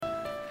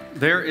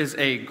There is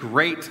a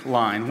great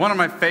line, one of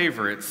my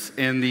favorites,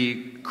 in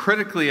the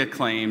critically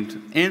acclaimed,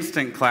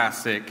 instant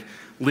classic,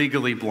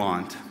 Legally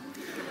Blonde.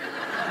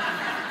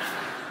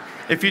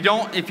 If you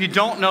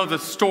don't know the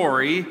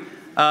story,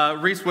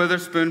 Reese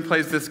Witherspoon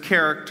plays this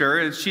character,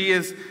 and she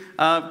is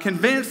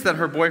convinced that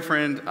her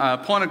boyfriend,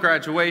 upon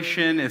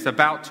graduation, is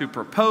about to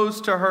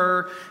propose to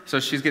her. So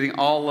she's getting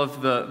all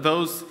of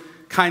those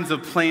kinds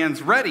of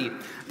plans ready.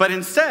 But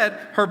instead,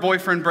 her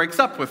boyfriend breaks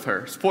up with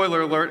her.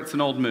 Spoiler alert, it's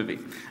an old movie.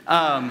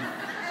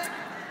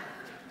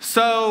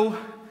 So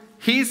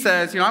he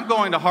says, I'm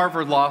going to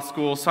Harvard Law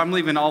School, so I'm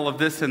leaving all of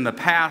this in the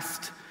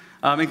past,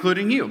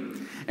 including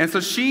you. And so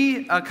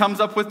she comes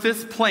up with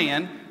this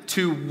plan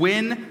to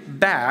win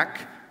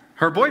back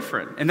her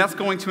boyfriend. And that's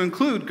going to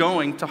include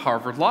going to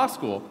Harvard Law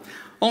School.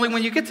 Only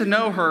when you get to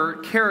know her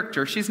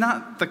character, she's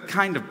not the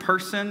kind of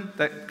person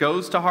that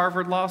goes to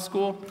Harvard Law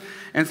School.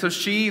 And so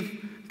she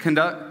comes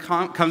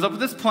up with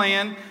this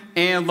plan,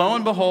 and lo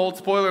and behold,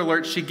 spoiler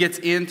alert, she gets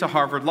into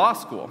Harvard Law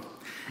School.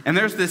 And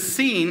there's this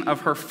scene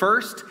of her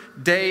first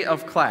day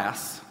of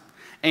class,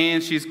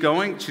 and she's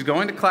going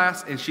to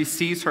class, and she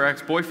sees her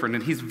ex-boyfriend,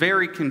 and he's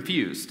very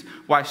confused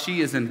why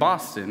she is in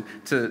Boston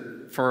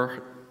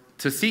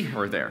to see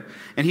her there.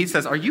 And he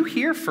says, "Are you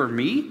here for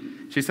me?"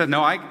 She said,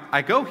 "No,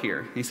 I go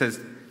here." He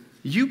says,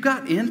 "You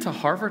got into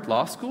Harvard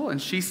Law School?"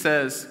 And she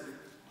says,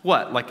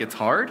 "What, like it's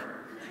hard?"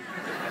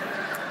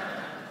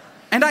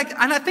 And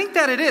I think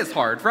that it is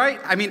hard, right?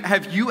 I mean,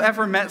 have you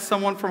ever met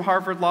someone from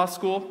Harvard Law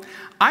School?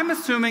 I'm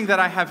assuming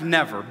that I have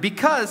never,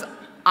 because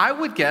I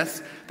would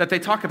guess that they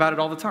talk about it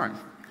all the time.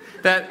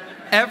 That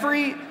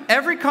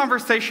every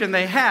conversation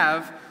they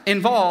have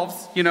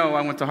involves,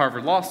 I went to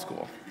Harvard Law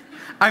School.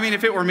 I mean,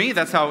 if it were me,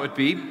 that's how it would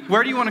be.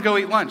 Where do you want to go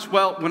eat lunch?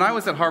 Well, when I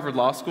was at Harvard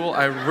Law School,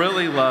 I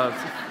really loved...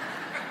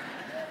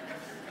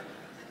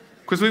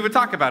 Because we would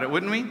talk about it,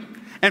 wouldn't we?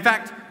 In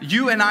fact,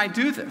 you and I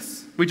do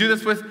this. We do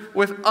this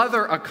with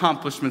other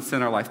accomplishments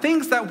in our life.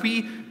 Things that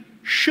we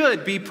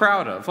should be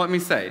proud of, let me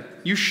say.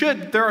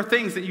 There are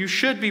things that you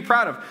should be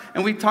proud of.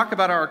 And we talk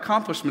about our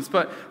accomplishments,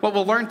 but what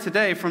we'll learn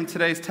today from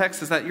today's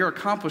text is that your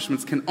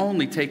accomplishments can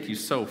only take you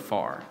so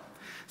far.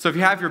 So if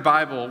you have your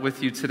Bible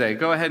with you today,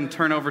 go ahead and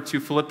turn over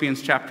to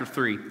Philippians chapter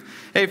 3.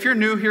 Hey, if you're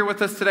new here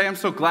with us today, I'm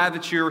so glad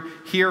that you're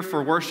here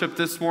for worship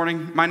this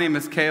morning. My name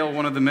is Cale,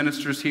 one of the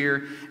ministers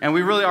here, and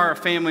we really are a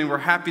family, and we're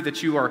happy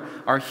that you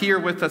are here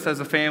with us as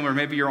a family, or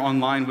maybe you're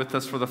online with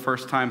us for the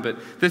first time, but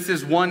this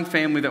is one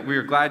family that we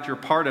are glad you're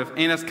part of.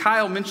 And as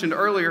Kyle mentioned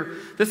earlier,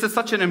 this is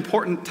such an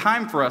important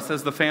time for us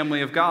as the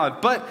family of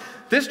God, but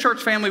this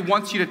church family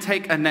wants you to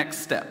take a next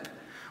step.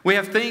 We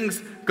have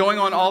things going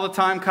on all the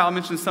time. Kyle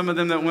mentioned some of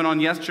them that went on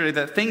yesterday,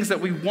 that things that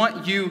we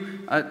want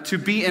you to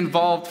be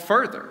involved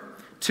further,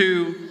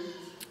 to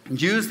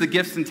use the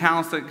gifts and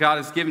talents that God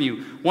has given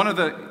you. One of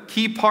the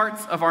key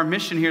parts of our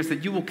mission here is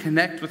that you will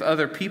connect with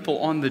other people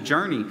on the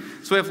journey.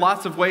 So we have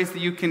lots of ways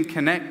that you can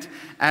connect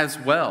as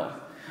well.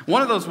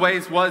 One of those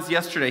ways was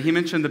yesterday. He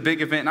mentioned the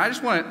big event, and I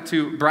just wanted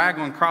to brag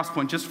on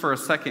Crosspoint just for a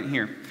second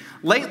here.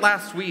 Late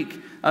last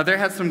week, there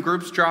had some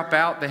groups drop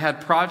out. They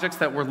had projects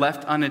that were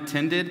left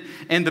unattended,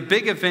 and the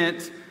big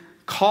event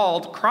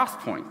called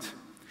Crosspoint.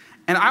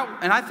 And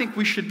I think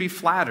we should be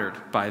flattered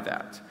by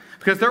that,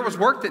 because there was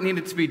work that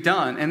needed to be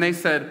done, and they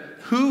said,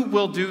 who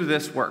will do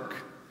this work?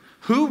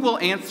 Who will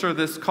answer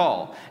this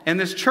call? And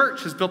this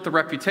church has built the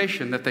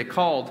reputation that they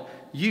called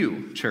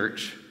you,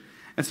 church.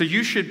 And so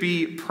you should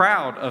be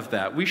proud of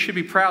that. We should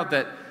be proud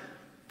that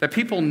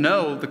people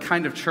know the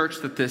kind of church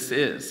that this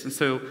is. And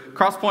so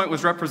Crosspoint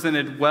was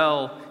represented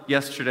well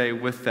yesterday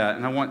with that.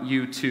 And I want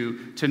you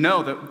to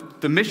know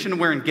that the mission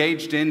we're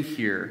engaged in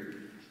here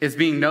is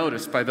being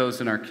noticed by those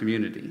in our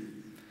community.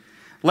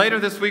 Later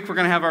this week, we're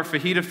going to have our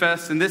Fajita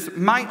Fest. And this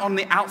might on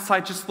the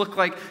outside just look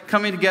like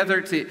coming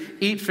together to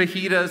eat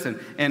fajitas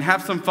and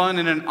have some fun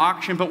in an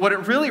auction. But what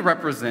it really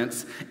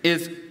represents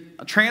is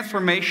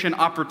transformation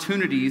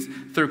opportunities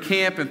through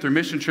camp and through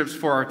mission trips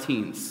for our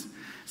teens.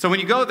 So when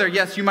you go there,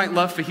 yes, you might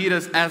love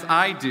fajitas as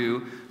I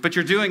do, but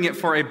you're doing it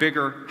for a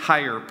bigger,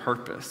 higher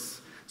purpose.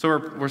 So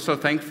we're so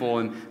thankful,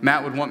 and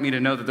Matt would want me to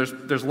know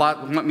that there's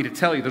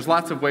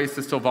lots of ways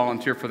to still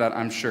volunteer for that,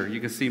 I'm sure. You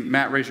can see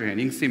Matt, raise your hand.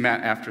 You can see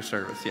Matt after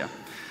service, yeah.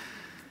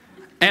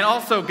 And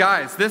also,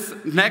 guys, this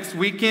next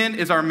weekend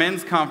is our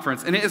men's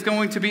conference, and it is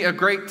going to be a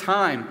great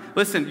time.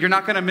 Listen, you're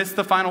not going to miss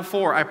the Final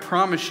Four, I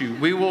promise you.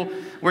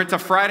 It's a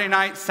Friday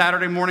night,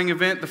 Saturday morning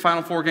event. The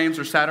Final Four games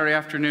are Saturday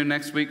afternoon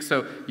next week,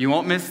 so you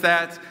won't miss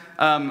that.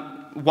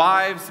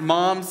 Wives,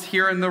 moms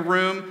here in the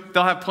room,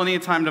 they'll have plenty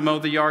of time to mow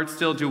the yard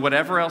still, do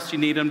whatever else you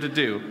need them to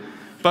do.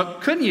 But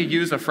couldn't you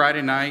use a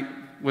Friday night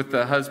with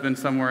the husband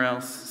somewhere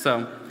else?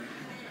 So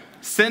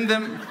send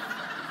them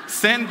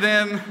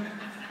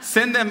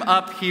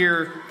up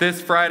here this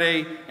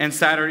Friday and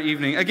Saturday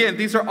evening. Again,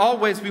 these are all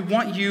ways we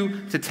want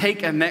you to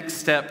take a next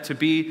step to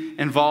be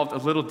involved a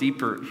little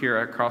deeper here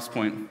at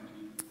Crosspoint.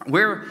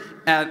 We're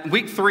at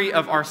week 3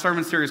 of our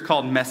sermon series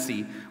called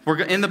Messy. We're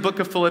in the book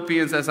of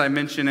Philippians, as I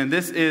mentioned, and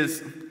this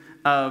is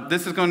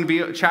This is going to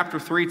be chapter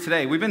 3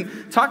 today. We've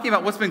been talking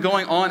about what's been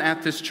going on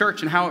at this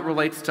church and how it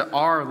relates to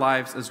our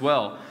lives as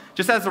well.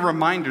 Just as a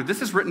reminder,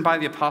 this is written by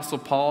the Apostle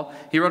Paul.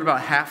 He wrote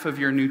about half of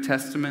your New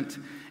Testament.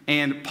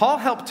 And Paul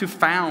helped to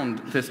found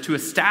this, to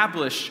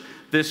establish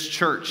this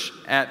church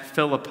at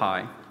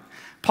Philippi.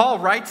 Paul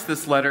writes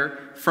this letter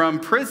from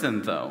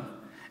prison, though.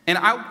 And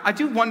I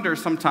do wonder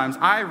sometimes,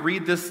 I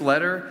read this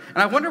letter, and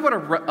I wonder what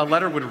a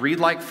letter would read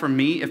like for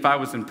me if I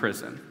was in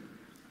prison.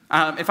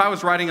 If I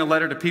was writing a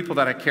letter to people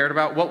that I cared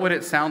about, what would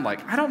it sound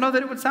like? I don't know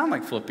that it would sound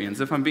like Philippians,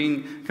 if I'm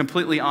being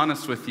completely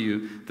honest with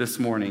you this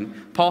morning.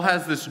 Paul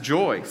has this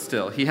joy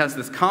still. He has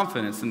this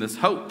confidence and this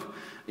hope,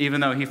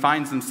 even though he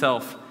finds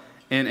himself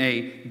in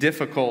a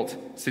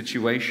difficult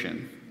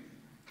situation.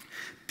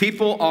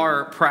 People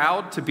are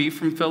proud to be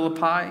from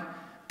Philippi.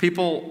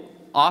 People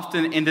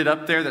often ended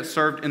up there that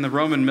served in the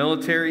Roman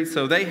military,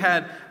 so they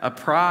had a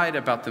pride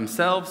about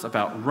themselves,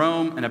 about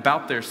Rome, and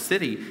about their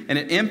city, and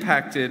it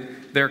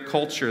impacted their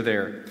culture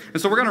there.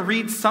 And so we're going to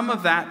read some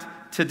of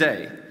that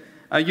today.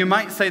 You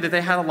might say that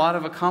they had a lot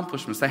of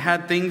accomplishments. They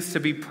had things to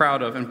be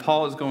proud of, and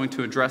Paul is going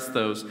to address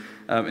those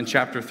in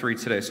chapter 3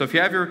 today. So if you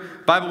have your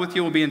Bible with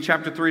you, we'll be in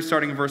chapter 3,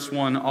 starting in verse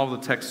 1. All the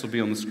text will be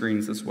on the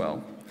screens as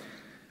well.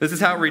 This is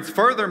how it reads.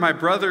 Further, my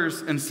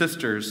brothers and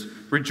sisters,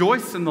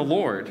 rejoice in the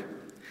Lord.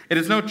 It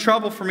is no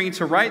trouble for me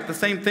to write the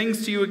same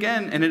things to you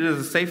again, and it is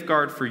a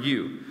safeguard for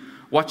you.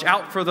 Watch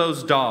out for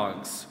those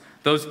dogs,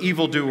 those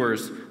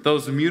evildoers,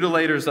 those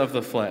mutilators of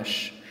the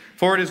flesh.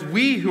 For it is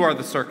we who are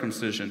the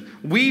circumcision,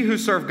 we who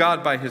serve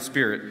God by his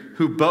Spirit,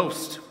 who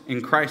boast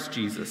in Christ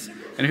Jesus,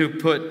 and who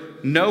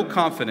put no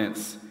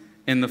confidence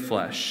in the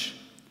flesh.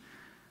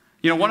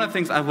 You know, one of the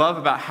things I love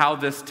about how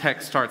this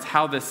text starts,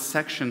 how this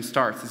section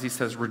starts, is he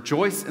says,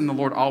 rejoice in the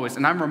Lord always.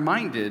 And I'm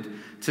reminded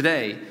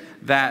today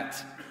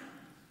that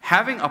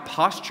having a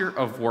posture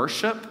of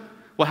worship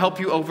will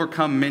help you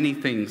overcome many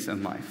things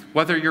in life,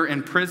 whether you're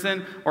in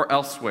prison or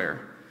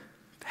elsewhere.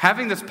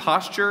 Having this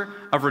posture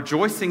of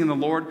rejoicing in the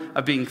Lord,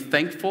 of being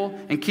thankful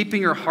and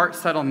keeping your heart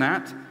set on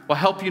that will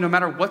help you no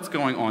matter what's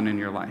going on in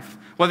your life.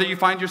 Whether you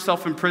find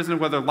yourself in prison,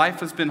 whether life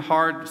has been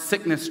hard,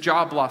 sickness,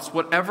 job loss,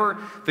 whatever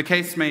the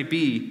case may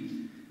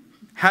be,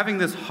 having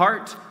this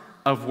heart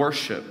of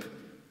worship,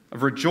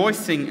 of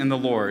rejoicing in the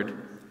Lord.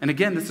 And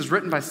again, this is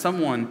written by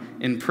someone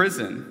in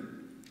prison.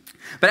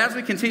 But as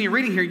we continue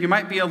reading here, you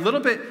might be a little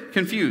bit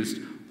confused.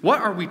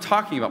 What are we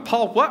talking about?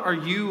 Paul, what are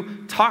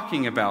you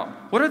talking about?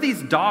 What are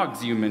these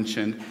dogs you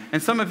mentioned?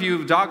 And some of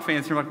you dog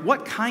fans are like,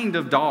 what kind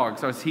of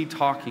dogs is he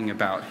talking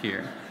about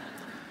here?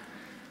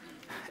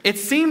 It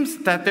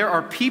seems that there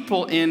are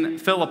people in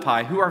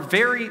Philippi who are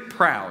very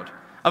proud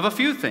of a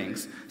few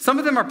things. Some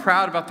of them are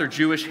proud about their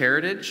Jewish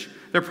heritage.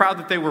 They're proud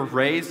that they were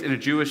raised in a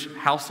Jewish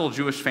household,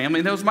 Jewish family.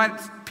 And those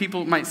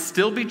people might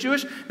still be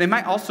Jewish. They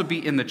might also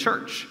be in the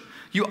church.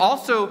 You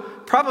also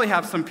probably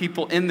have some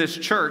people in this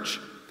church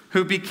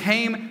who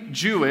became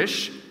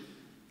Jewish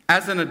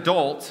as an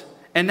adult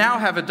and now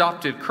have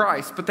adopted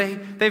Christ, but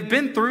they've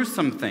been through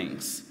some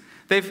things.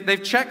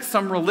 They've checked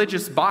some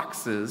religious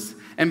boxes,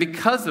 and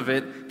because of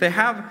it, they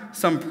have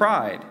some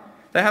pride.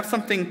 They have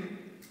something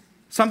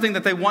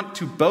that they want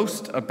to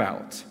boast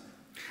about.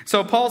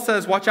 So Paul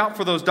says, watch out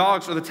for those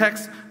dogs, or the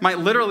text might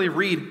literally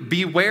read,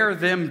 beware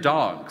them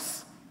dogs.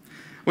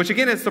 Which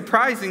again is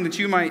surprising that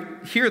you might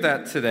hear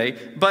that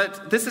today,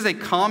 but this is a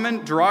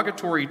common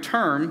derogatory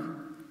term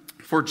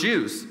for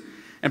Jews.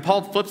 And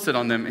Paul flips it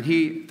on them and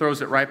he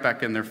throws it right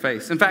back in their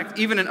face. In fact,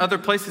 even in other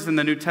places in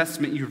the New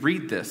Testament, you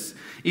read this.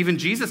 Even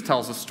Jesus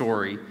tells a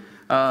story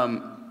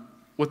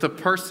with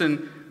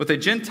a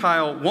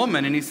Gentile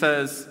woman, and he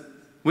says,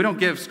 we don't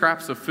give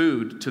scraps of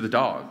food to the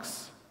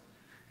dogs.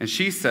 And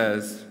she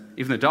says,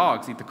 even the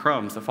dogs eat the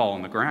crumbs that fall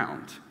on the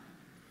ground.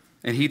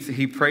 And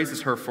he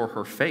praises her for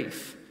her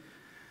faith.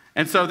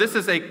 And so this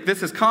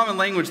is common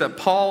language that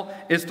Paul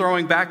is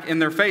throwing back in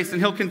their face,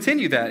 and he'll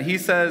continue that. He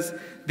says,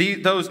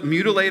 those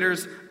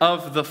mutilators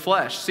of the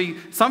flesh. See,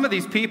 some of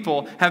these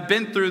people have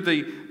been through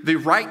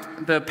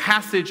the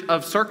passage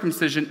of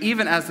circumcision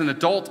even as an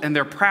adult, and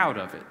they're proud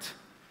of it.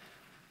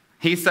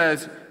 He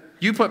says,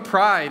 you put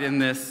pride in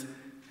this,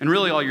 and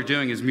really all you're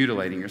doing is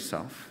mutilating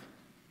yourself.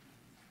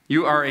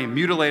 You are a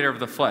mutilator of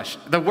the flesh.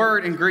 The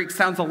word in Greek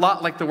sounds a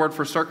lot like the word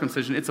for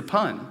circumcision. It's a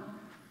pun.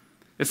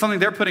 It's something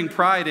they're putting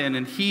pride in,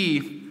 and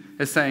he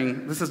is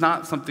saying, this is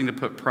not something to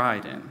put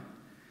pride in.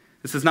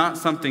 This is not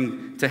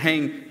something to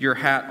hang your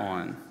hat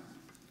on.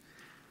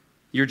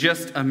 You're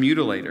just a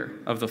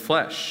mutilator of the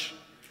flesh.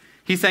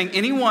 He's saying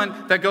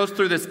anyone that goes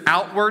through this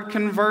outward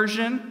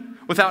conversion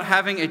without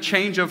having a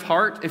change of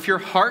heart, if your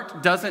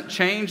heart doesn't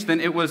change, then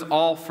it was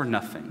all for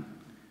nothing.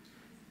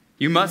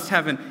 You must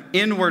have an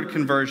inward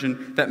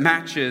conversion that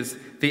matches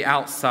the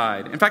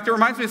outside. In fact, it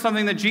reminds me of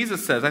something that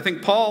Jesus says. I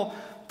think Paul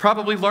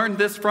probably learned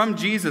this from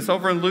Jesus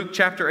over in Luke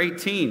chapter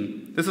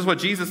 18. This is what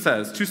Jesus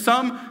says. To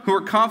some who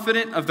are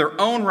confident of their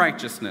own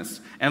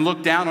righteousness and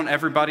look down on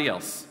everybody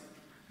else.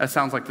 That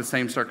sounds like the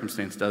same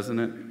circumstance, doesn't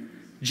it?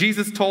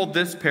 Jesus told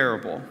this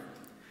parable.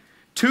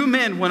 2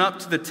 men went up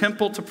to the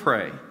temple to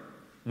pray.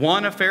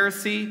 One a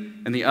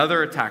Pharisee and the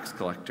other a tax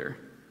collector.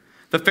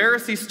 The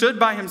Pharisee stood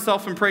by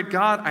himself and prayed,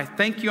 God, I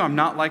thank you I'm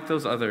not like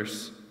those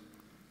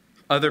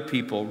other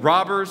people,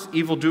 robbers,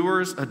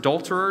 evildoers,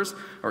 adulterers,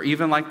 or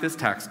even like this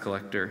tax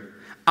collector.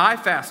 I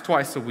fast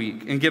twice a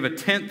week and give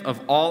 1/10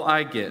 of all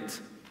I get.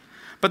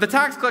 But the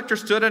tax collector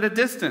stood at a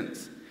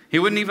distance. He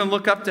wouldn't even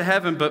look up to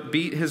heaven, but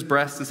beat his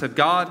breast and said,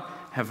 God,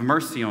 have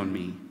mercy on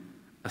me,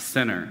 a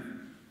sinner.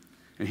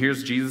 And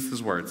here's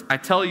Jesus' words. I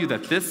tell you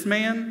that this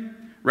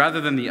man,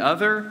 rather than the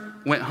other,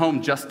 went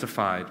home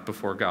justified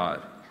before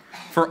God.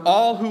 For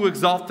all who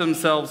exalt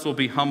themselves will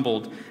be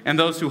humbled, and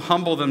those who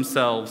humble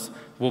themselves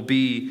will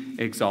be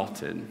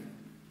exalted.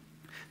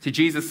 See,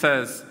 Jesus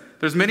says,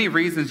 there's many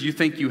reasons you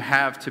think you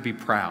have to be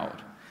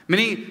proud.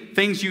 Many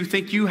things you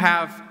think you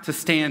have to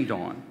stand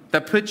on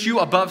that puts you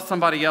above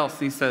somebody else.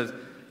 And he says,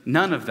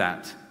 none of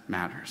that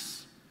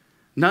matters.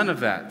 None of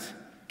that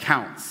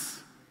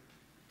counts.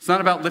 It's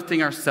not about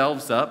lifting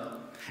ourselves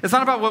up. It's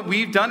not about what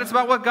we've done. It's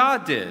about what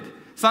God did.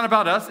 It's not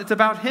about us. It's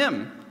about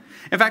him.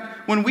 In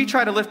fact, when we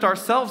try to lift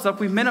ourselves up,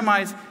 we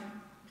minimize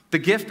the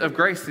gift of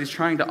grace that he's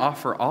trying to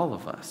offer all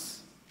of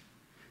us.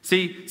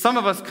 See, some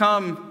of us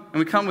come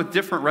with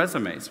different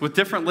resumes, with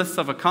different lists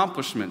of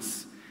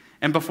accomplishments.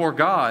 And before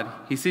God,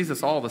 he sees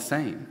us all the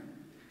same.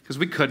 Because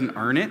we couldn't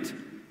earn it.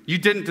 You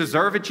didn't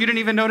deserve it. You didn't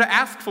even know to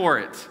ask for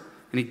it.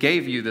 And he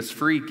gave you this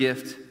free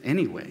gift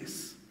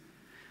anyways.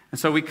 And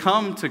so we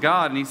come to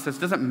God and he says,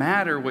 it doesn't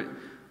matter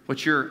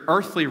what your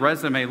earthly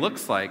resume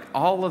looks like.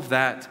 All of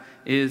that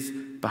is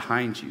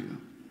behind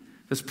you.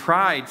 This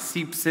pride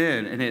seeps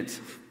in and it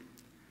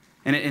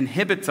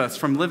inhibits us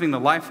from living the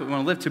life that we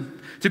want to live,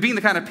 to being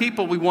the kind of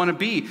people we want to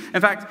be.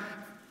 In fact,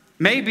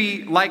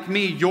 maybe like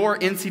me, your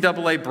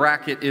NCAA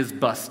bracket is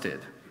busted.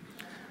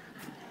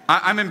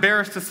 I'm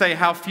embarrassed to say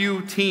how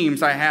few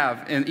teams I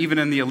have, even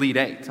in the Elite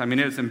Eight. I mean,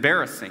 it's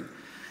embarrassing.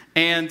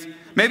 And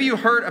maybe you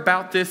heard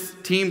about this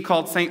team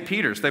called St.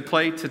 Peter's. They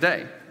play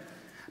today.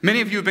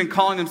 Many of you have been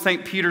calling them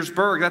St.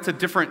 Petersburg. That's a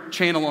different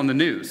channel on the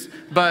news.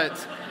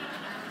 But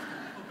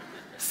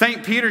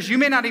St. Peter's, you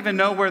may not even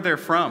know where they're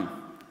from.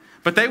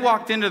 But they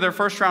walked into their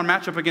first round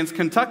matchup against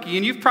Kentucky,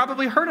 and you've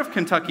probably heard of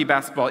Kentucky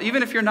basketball.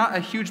 Even if you're not a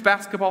huge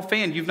basketball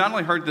fan, you've not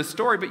only heard this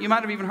story, but you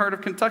might have even heard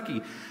of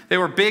Kentucky. They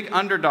were big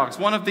underdogs,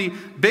 one of the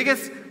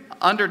biggest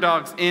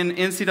underdogs in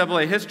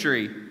NCAA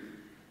history.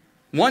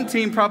 One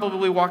team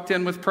probably walked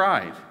in with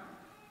pride,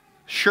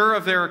 sure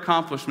of their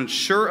accomplishments,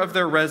 sure of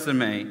their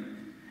resume,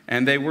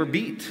 and they were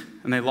beat,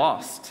 and they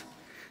lost.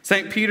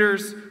 St.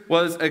 Peter's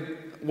was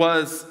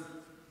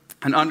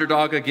an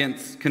underdog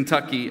against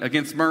Kentucky,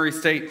 against Murray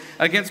State,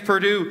 against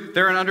Purdue.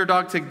 They're an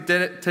underdog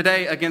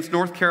today against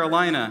North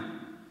Carolina.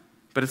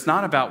 But it's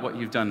not about what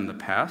you've done in the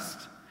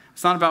past.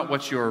 It's not about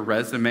what your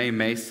resume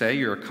may say,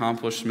 your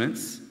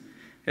accomplishments.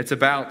 It's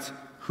about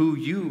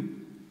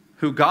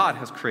who God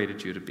has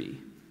created you to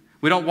be.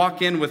 We don't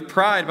walk in with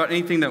pride about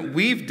anything that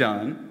we've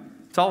done.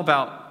 It's all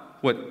about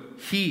what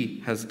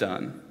he has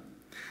done.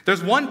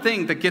 There's one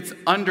thing that gets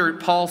under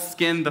Paul's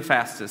skin the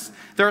fastest.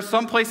 There are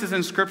some places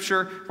in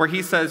Scripture where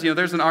he says,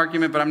 there's an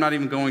argument, but I'm not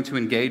even going to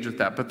engage with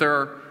that. But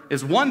there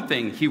is one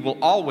thing he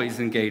will always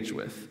engage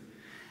with.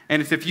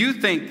 And it's if you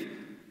think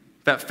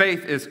that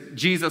faith is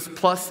Jesus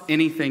plus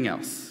anything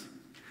else.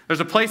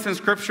 There's a place in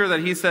Scripture that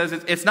he says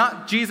it's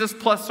not Jesus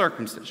plus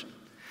circumcision.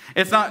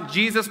 It's not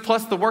Jesus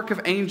plus the work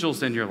of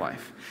angels in your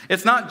life.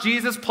 It's not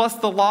Jesus plus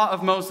the law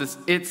of Moses.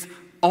 It's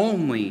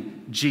only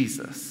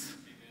Jesus.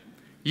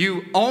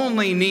 You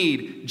only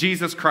need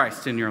Jesus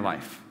Christ in your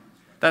life.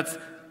 That's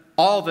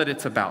all that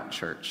it's about,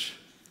 church.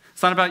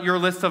 It's not about your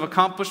list of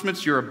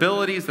accomplishments, your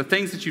abilities, the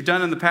things that you've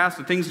done in the past,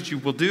 the things that you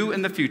will do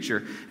in the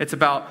future. It's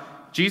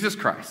about Jesus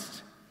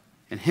Christ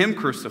and him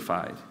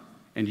crucified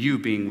and you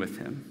being with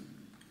him.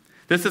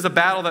 This is a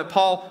battle that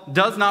Paul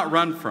does not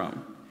run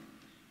from,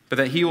 but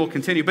that he will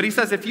continue. But he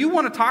says, if you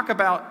want to talk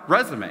about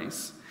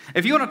resumes,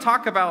 if you want to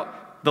talk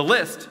about the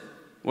list,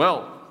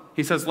 well,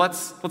 he says,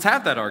 let's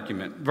have that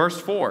argument. Verse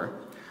 4.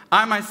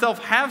 I myself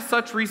have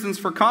such reasons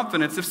for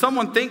confidence. If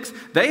someone thinks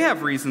they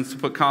have reasons to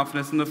put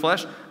confidence in the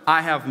flesh,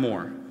 I have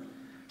more.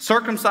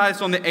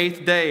 Circumcised on the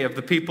 8th day of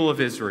the people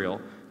of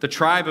Israel, the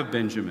tribe of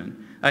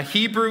Benjamin, a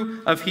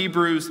Hebrew of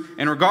Hebrews,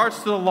 in regards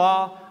to the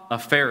law, a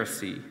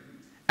Pharisee.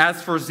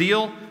 As for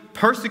zeal,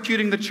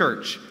 persecuting the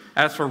church.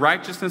 As for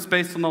righteousness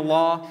based on the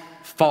law,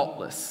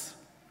 faultless.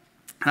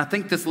 And I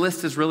think this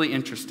list is really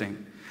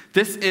interesting.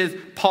 This is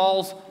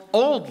Paul's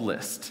old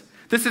list.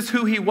 This is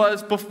who he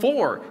was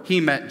before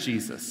he met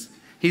Jesus.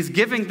 He's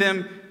giving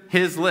them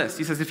his list.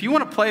 He says, if you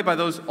want to play by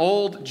those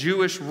old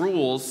Jewish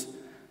rules,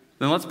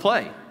 then let's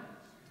play.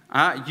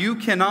 You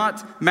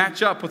cannot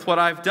match up with what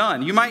I've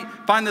done. You might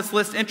find this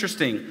list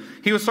interesting.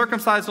 He was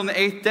circumcised on the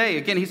 8th day.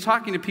 Again, he's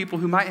talking to people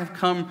who might have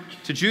come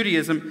to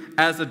Judaism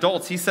as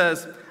adults. He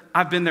says,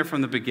 I've been there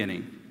from the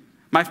beginning.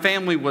 My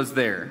family was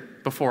there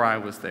before I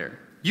was there.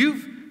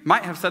 You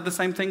might have said the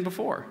same thing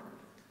before.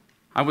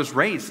 I was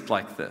raised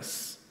like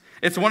this.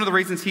 It's one of the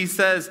reasons he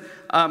says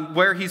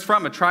where he's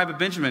from, a tribe of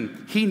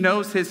Benjamin. He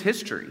knows his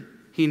history.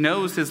 He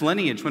knows his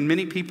lineage when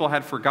many people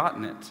had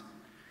forgotten it.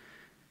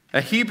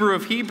 A Hebrew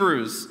of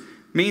Hebrews,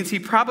 means he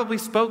probably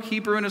spoke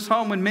Hebrew in his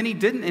home when many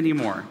didn't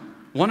anymore.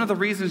 One of the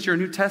reasons your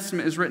New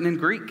Testament is written in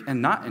Greek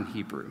and not in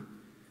Hebrew.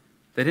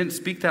 They didn't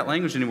speak that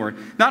language anymore.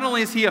 Not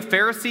only is he a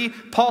Pharisee,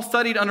 Paul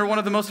studied under one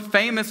of the most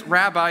famous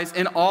rabbis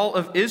in all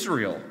of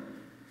Israel.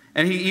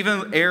 And he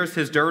even airs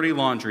his dirty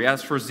laundry.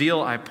 As for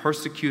zeal, I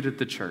persecuted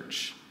the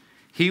church.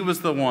 He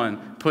was the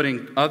one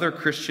putting other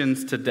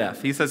Christians to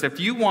death. He says, if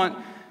you want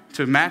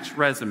to match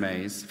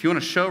resumes, if you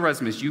want to show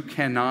resumes, you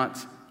cannot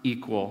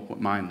equal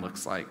what mine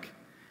looks like.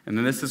 And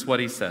then this is what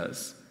he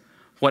says.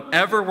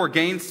 Whatever were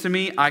gains to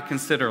me, I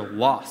consider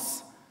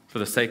loss for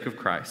the sake of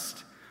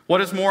Christ.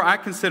 What is more, I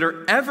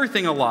consider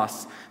everything a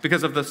loss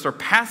because of the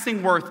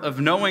surpassing worth of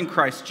knowing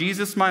Christ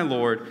Jesus my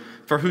Lord,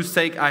 for whose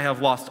sake I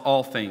have lost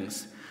all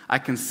things. I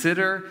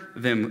consider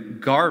them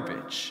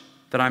garbage,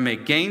 that I may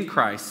gain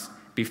Christ,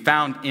 be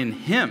found in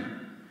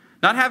him,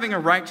 not having a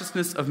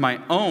righteousness of my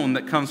own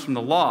that comes from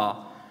the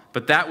law,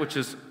 but that which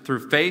is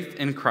through faith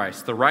in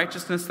Christ, the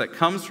righteousness that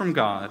comes from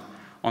God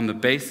on the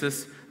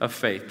basis of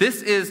faith.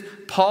 This is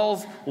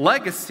Paul's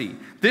legacy.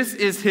 This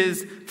is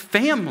his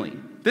family.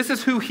 This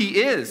is who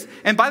he is.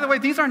 And by the way,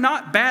 these are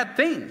not bad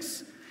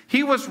things.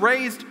 He was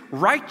raised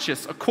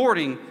righteous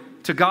according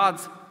to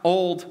God's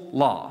old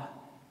law.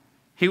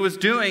 He was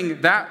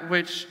doing that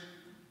which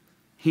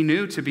he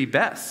knew to be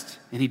best,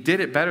 and he did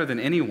it better than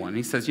anyone.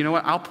 He says, you know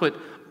what, I'll put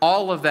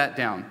all of that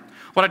down.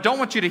 What I don't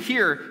want you to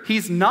hear,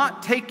 he's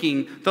not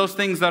taking those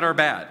things that are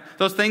bad,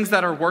 those things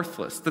that are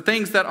worthless, the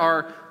things that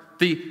are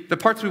the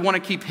parts we want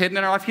to keep hidden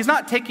in our life. He's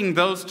not taking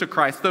those to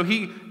Christ, though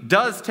he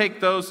does take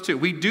those too.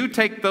 We do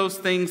take those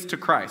things to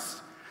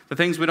Christ. The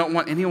things we don't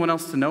want anyone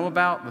else to know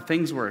about, the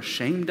things we're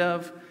ashamed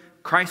of,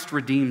 Christ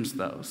redeems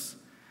those.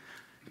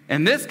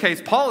 In this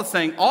case, Paul is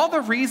saying all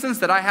the reasons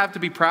that I have to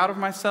be proud of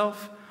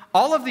myself,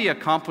 all of the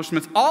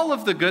accomplishments, all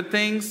of the good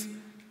things,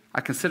 I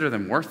consider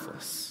them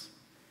worthless.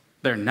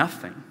 They're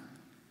nothing.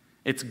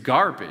 It's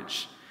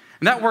garbage.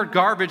 And that word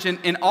garbage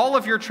in all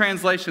of your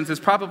translations is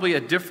probably a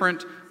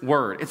different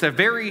word. It's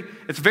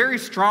very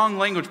strong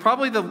language,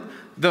 probably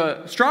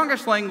the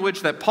strongest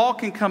language that Paul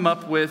can come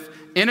up with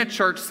in a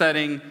church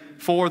setting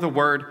for the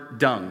word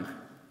dung.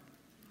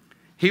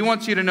 He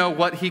wants you to know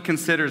what he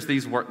considers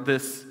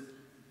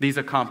these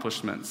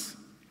accomplishments.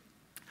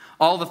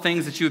 All the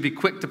things that you would be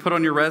quick to put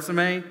on your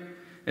resume,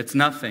 it's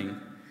nothing.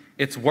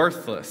 It's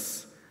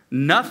worthless.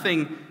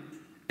 Nothing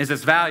is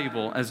as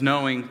valuable as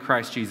knowing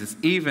Christ Jesus,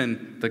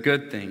 even the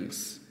good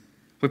things.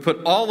 We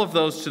put all of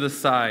those to the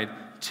side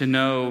to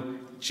know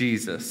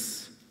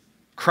Jesus.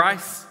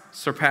 Christ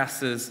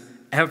surpasses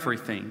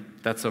everything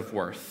that's of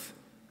worth.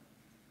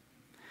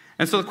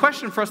 And so the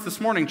question for us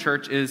this morning,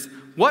 church, is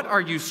what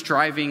are you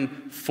striving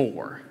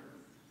for?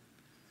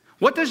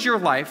 What in your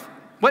life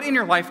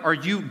are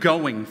you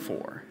going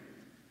for?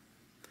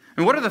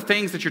 And what are the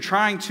things that you're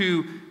trying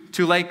to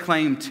lay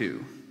claim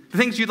to? The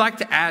things you'd like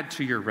to add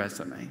to your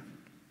resume?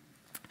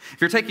 If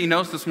you're taking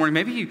notes this morning,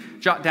 maybe you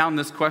jot down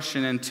this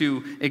question and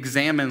to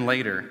examine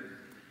later.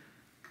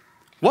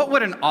 What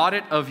would an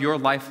audit of your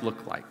life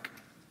look like?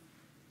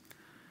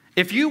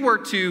 If you were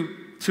to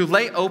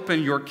lay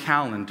open your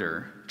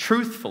calendar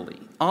truthfully,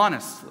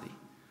 honestly,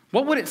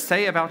 what would it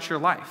say about your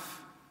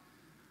life?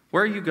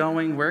 Where are you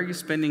going? Where are you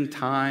spending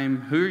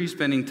time? Who are you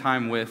spending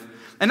time with?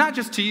 And not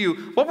just to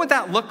you, what would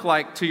that look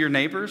like to your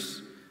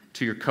neighbors,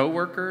 to your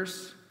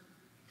coworkers?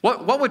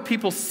 What would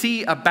people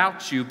see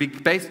about you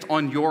based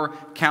on your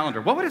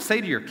calendar? What would it say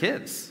to your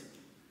kids?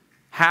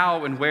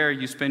 How and where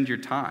you spend your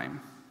time?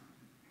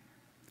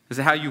 Is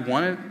it how you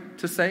wanted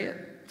to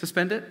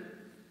spend it?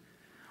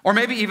 Or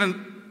maybe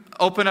even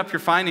open up your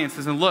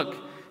finances and look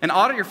and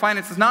audit your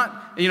finances.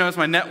 Not, is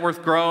my net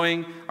worth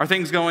growing? Are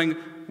things going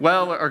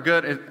well or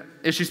good?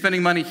 Is she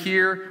spending money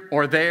here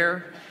or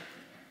there?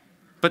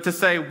 But to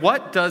say,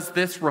 what does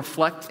this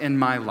reflect in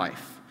my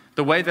life?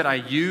 The way that I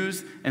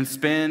use and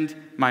spend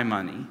my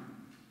money.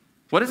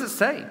 What does it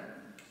say?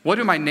 What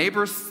do my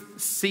neighbors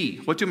see?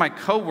 What do my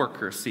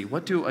coworkers see?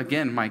 What do,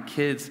 again, my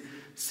kids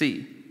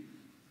see?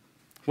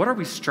 What are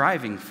we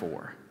striving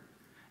for?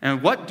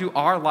 And what do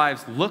our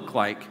lives look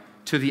like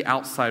to the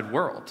outside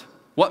world?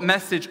 What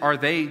message are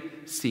they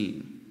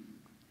seeing?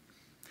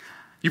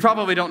 You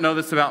probably don't know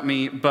this about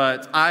me,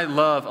 but I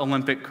love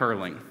Olympic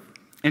curling.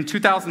 In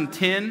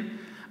 2010,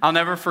 I'll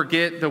never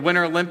forget the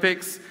Winter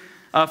Olympics.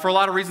 For a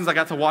lot of reasons, I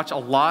got to watch a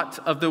lot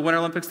of the Winter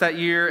Olympics that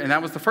year, and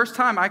that was the first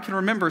time I can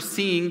remember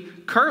seeing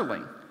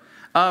curling.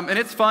 And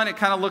it's fun. It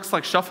kind of looks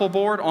like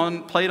shuffleboard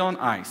played on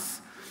ice.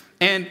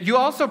 And you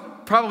also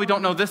probably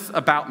don't know this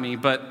about me,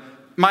 but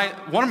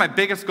one of my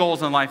biggest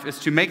goals in life is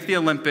to make the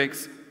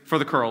Olympics for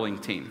the curling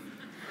team.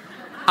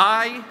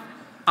 I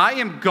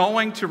am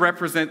going to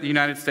represent the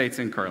United States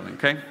in curling,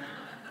 okay?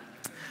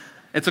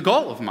 It's a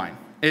goal of mine.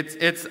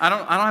 I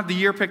don't have the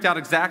year picked out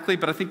exactly,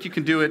 but I think you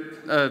can do it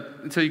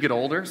until you get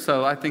older,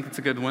 so I think it's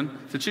a good one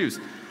to choose.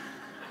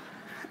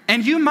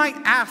 And you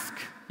might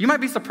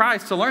be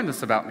surprised to learn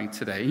this about me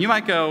today. And you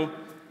might go,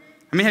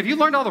 have you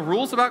learned all the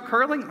rules about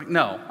curling? Like,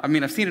 no.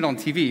 I've seen it on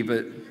TV,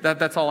 but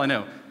that's all I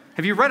know.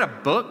 Have you read a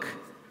book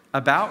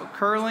about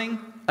curling?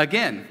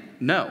 Again,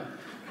 no.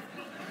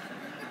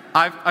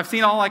 I've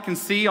seen all I can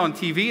see on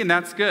TV, and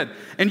that's good.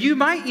 And you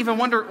might even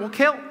wonder, well,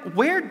 Cale,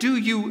 where do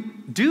you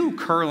do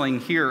curling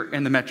here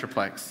in the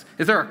Metroplex?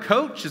 Is there a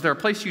coach? Is there a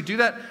place you do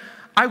that?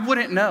 I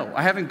wouldn't know.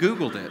 I haven't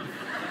Googled it.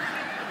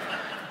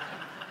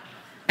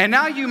 And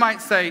now you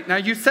might say, now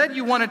you said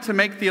you wanted to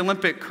make the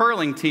Olympic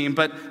curling team,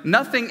 but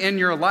nothing in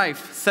your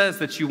life says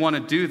that you want to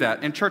do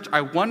that. And church,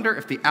 I wonder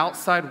if the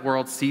outside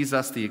world sees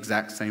us the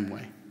exact same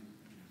way.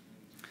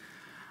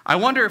 I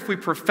wonder if we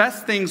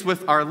profess things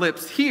with our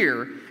lips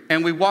here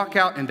and we walk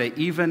out and they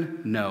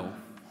even know.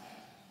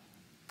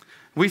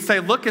 We say,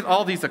 look at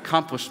all these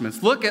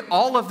accomplishments. Look at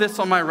all of this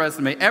on my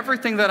resume,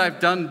 everything that I've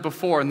done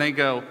before. And they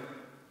go,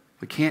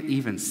 we can't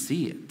even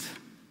see it.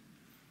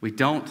 We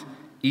don't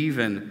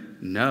even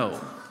know.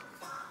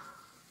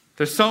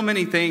 There's so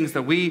many things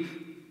that we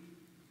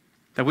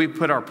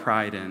put our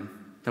pride in,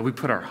 that we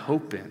put our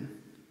hope in,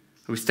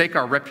 that we stake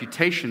our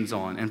reputations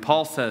on. And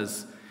Paul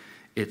says,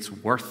 it's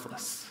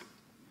worthless.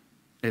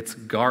 It's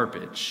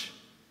garbage.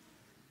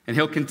 And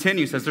he'll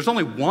continue, says, there's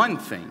only one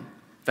thing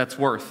that's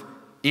worth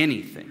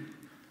anything.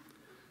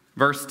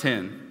 Verse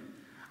 10,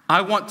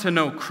 I want to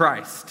know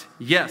Christ.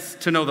 Yes,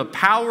 to know the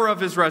power of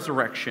his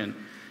resurrection,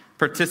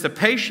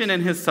 participation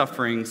in his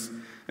sufferings,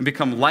 and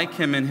become like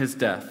him in his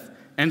death.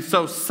 And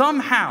so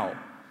somehow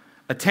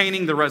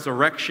attaining the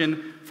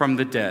resurrection from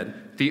the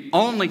dead. The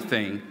only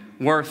thing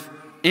worth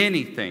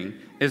anything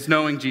is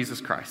knowing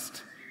Jesus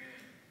Christ.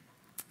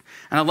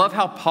 And I love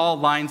how Paul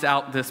lines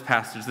out this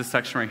passage, this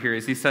section right here,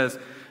 as he says,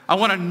 I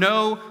want to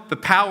know the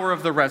power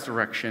of the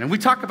resurrection. And we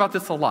talk about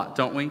this a lot,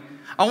 don't we?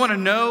 I want to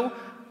know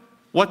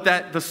what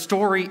the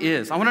story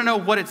is. I want to know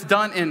what it's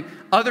done in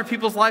other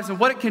people's lives and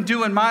what it can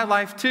do in my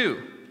life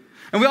too.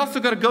 And we also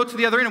got to go to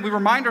the other end, and we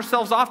remind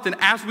ourselves often,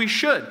 as we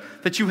should,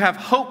 that you have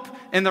hope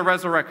in the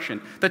resurrection,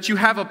 that you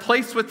have a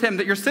place with him,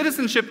 that your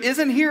citizenship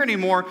isn't here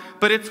anymore,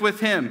 but it's with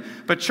him.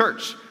 But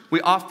church, we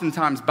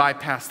oftentimes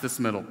bypass this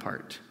middle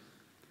part.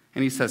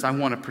 And he says, I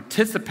want to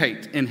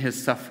participate in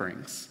his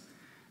sufferings,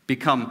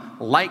 become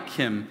like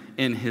him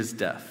in his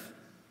death.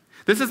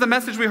 This is the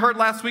message we heard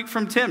last week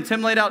from Tim.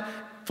 Tim laid out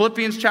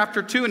Philippians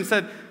chapter 2 and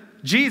said,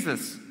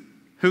 Jesus,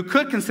 who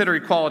could consider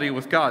equality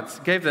with God,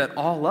 gave that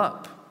all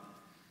up.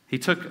 He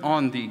took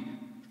on the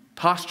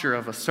posture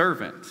of a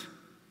servant,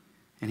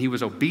 and he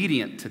was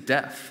obedient to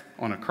death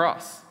on a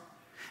cross.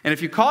 And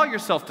if you call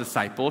yourself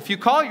disciple, if you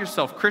call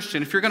yourself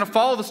Christian, if you're going to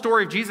follow the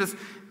story of Jesus,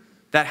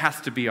 that has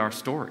to be our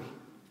story.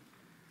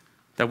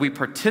 That we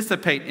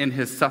participate in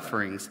his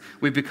sufferings.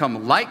 We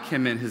become like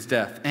him in his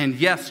death. And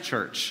yes,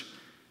 church,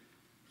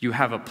 you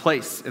have a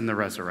place in the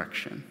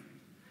resurrection.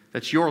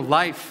 That your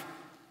life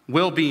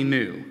will be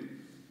new.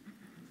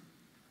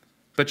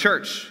 But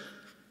church,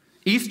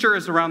 Easter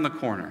is around the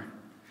corner.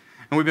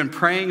 And we've been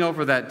praying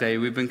over that day.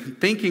 We've been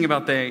thinking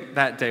about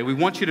that day. We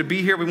want you to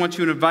be here. We want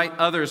you to invite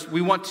others.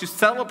 We want to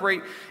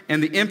celebrate in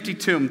the empty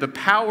tomb the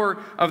power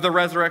of the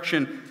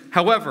resurrection.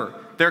 However,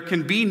 there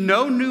can be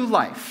no new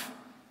life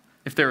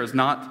if there is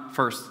not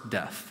first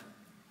death.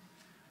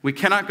 We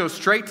cannot go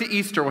straight to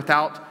Easter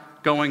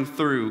without going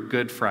through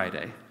Good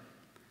Friday.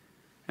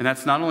 And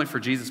that's not only for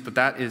Jesus, but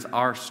that is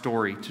our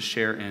story to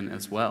share in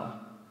as well.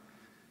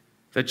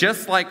 That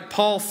just like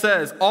Paul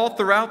says all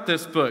throughout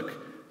this book,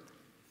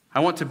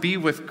 I want to be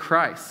with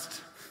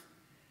Christ.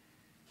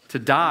 To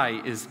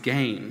die is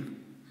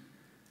gain.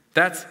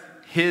 That's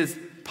his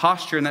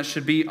posture, and that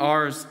should be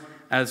ours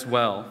as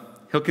well.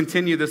 He'll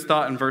continue this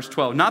thought in verse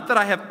 12. Not that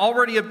I have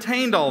already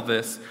obtained all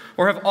this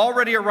or have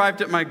already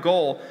arrived at my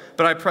goal,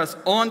 but I press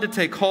on to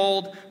take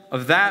hold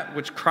of that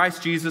which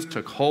Christ Jesus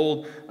took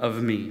hold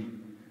of me.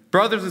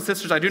 Brothers and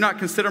sisters, I do not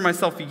consider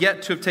myself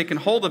yet to have taken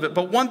hold of it,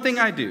 but one thing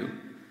I do,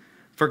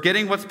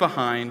 forgetting what's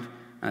behind,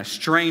 and I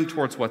strain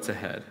towards what's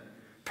ahead.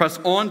 Press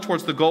on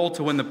towards the goal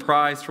to win the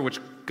prize for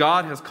which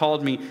God has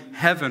called me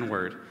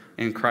heavenward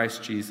in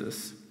Christ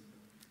Jesus.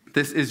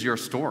 This is your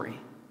story.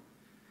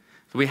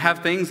 We have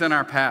things in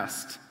our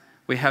past.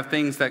 We have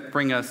things that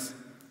bring us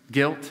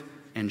guilt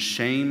and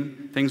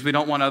shame, things we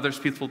don't want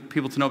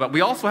people to know about.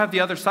 We also have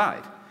the other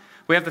side.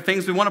 We have the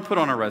things we want to put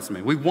on our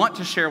resume. We want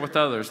to share with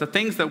others, the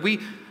things that we're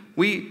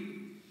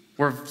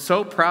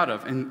so proud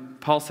of. And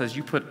Paul says,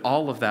 you put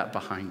all of that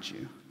behind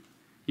you.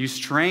 You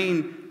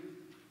strain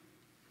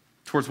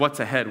towards what's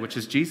ahead, which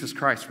is Jesus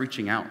Christ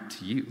reaching out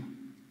to you.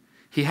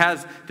 He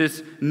has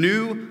this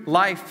new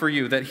life for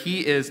you that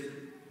he is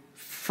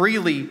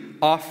freely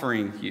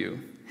offering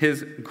you.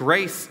 His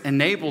grace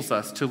enables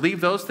us to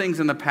leave those things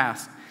in the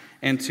past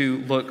and to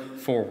look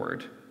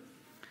forward.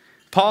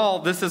 Paul,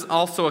 this is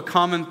also a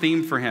common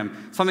theme for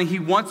him, something he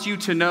wants you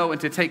to know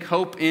and to take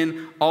hope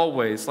in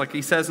always. Like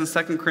he says in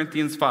 2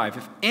 Corinthians 5,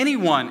 if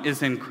anyone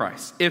is in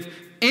Christ, the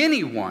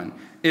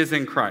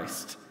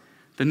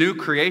new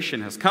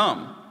creation has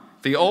come.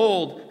 The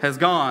old has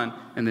gone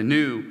and the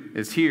new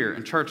is here.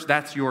 And church,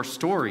 that's your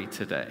story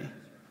today.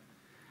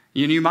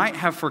 And you might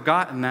have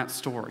forgotten that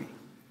story.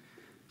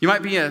 You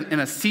might be in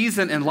a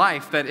season in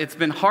life that it's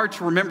been hard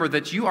to remember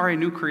that you are a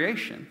new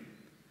creation.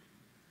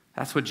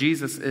 That's what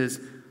Jesus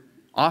is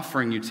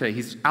offering you today.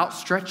 He's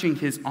outstretching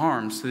his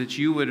arms so that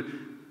you would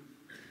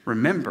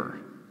remember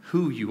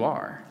who you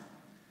are.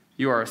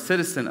 You are a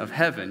citizen of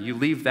heaven. You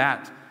leave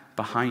that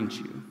behind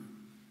you.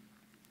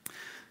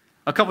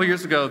 A couple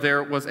years ago,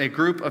 there was a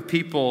group of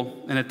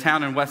people in a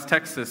town in West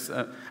Texas,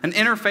 an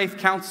interfaith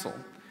council.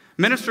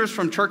 Ministers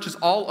from churches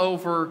all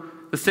over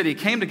the city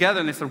came together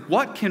and they said,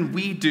 what can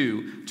we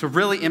do to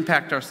really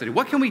impact our city?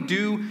 What can we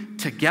do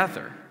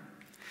together?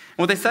 And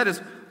what they said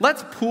is,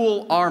 let's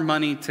pool our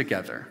money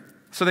together.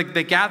 So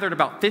they gathered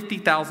about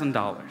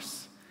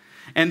 $50,000.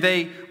 And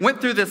they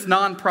went through this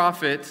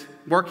nonprofit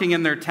working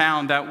in their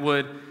town that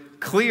would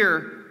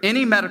clear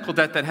any medical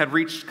debt that had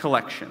reached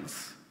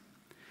collections.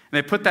 And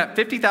they put that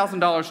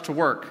 $50,000 to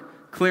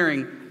work,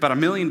 clearing about $1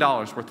 million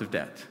worth of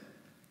debt.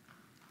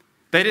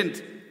 They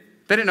didn't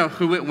know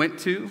who it went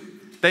to.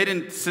 They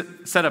didn't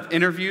set up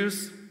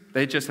interviews.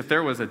 They just, if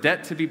there was a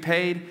debt to be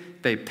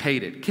paid, they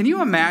paid it. Can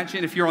you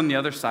imagine if you're on the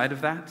other side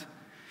of that?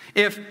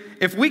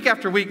 If week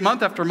after week,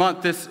 month after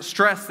month, this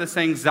stress, this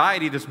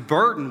anxiety, this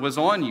burden was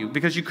on you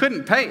because you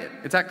couldn't pay it.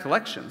 It's at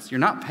collections. You're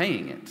not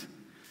paying it.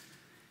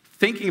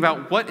 Thinking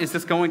about what is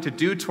this going to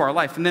do to our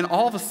life? And then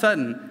all of a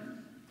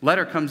sudden,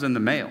 letter comes in the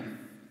mail.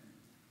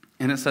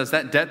 And it says,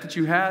 that debt that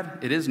you had,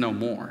 it is no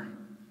more.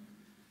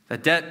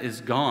 That debt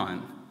is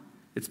gone.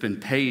 It's been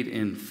paid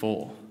in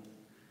full.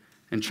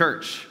 And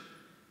church,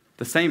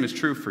 the same is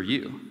true for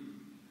you.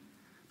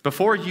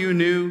 Before you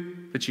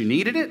knew that you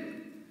needed it,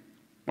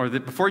 or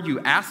that before you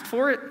asked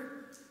for it,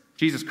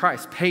 Jesus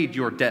Christ paid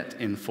your debt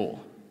in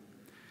full.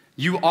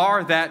 You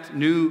are that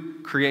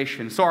new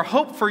creation. So our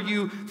hope for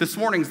you this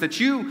morning is that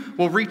you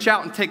will reach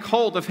out and take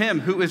hold of him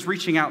who is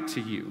reaching out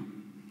to you.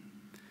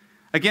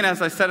 Again,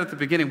 as I said at the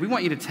beginning, we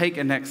want you to take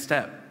a next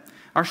step.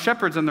 Our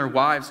shepherds and their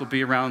wives will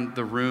be around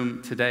the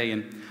room today.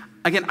 And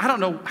again, I don't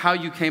know how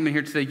you came in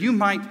here today. You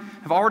might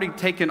have already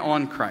taken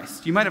on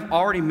Christ. You might have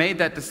already made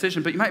that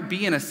decision, but you might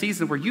be in a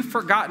season where you've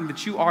forgotten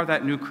that you are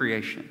that new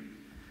creation.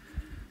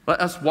 Let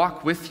us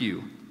walk with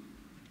you.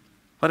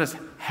 Let us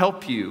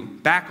help you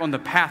back on the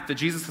path that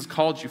Jesus has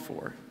called you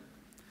for.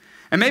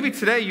 And maybe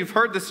today you've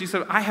heard this, you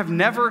said, I have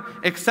never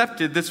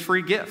accepted this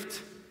free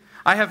gift.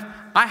 I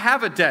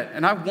have a debt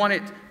and I want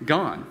it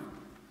gone.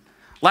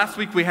 Last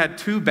week we had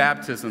 2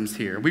 baptisms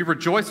here. We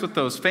rejoice with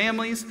those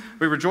families.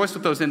 We rejoice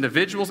with those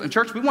individuals. And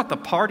church, we want the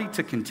party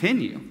to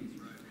continue.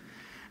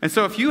 And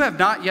so if you have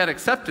not yet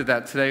accepted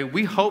that today,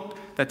 we hope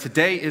that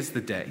today is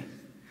the day.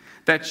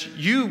 That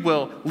you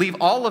will leave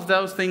all of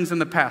those things in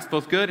the past,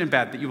 both good and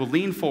bad, that you will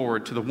lean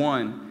forward to the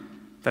one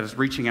that is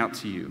reaching out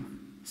to you.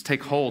 Let's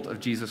take hold of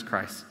Jesus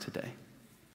Christ today.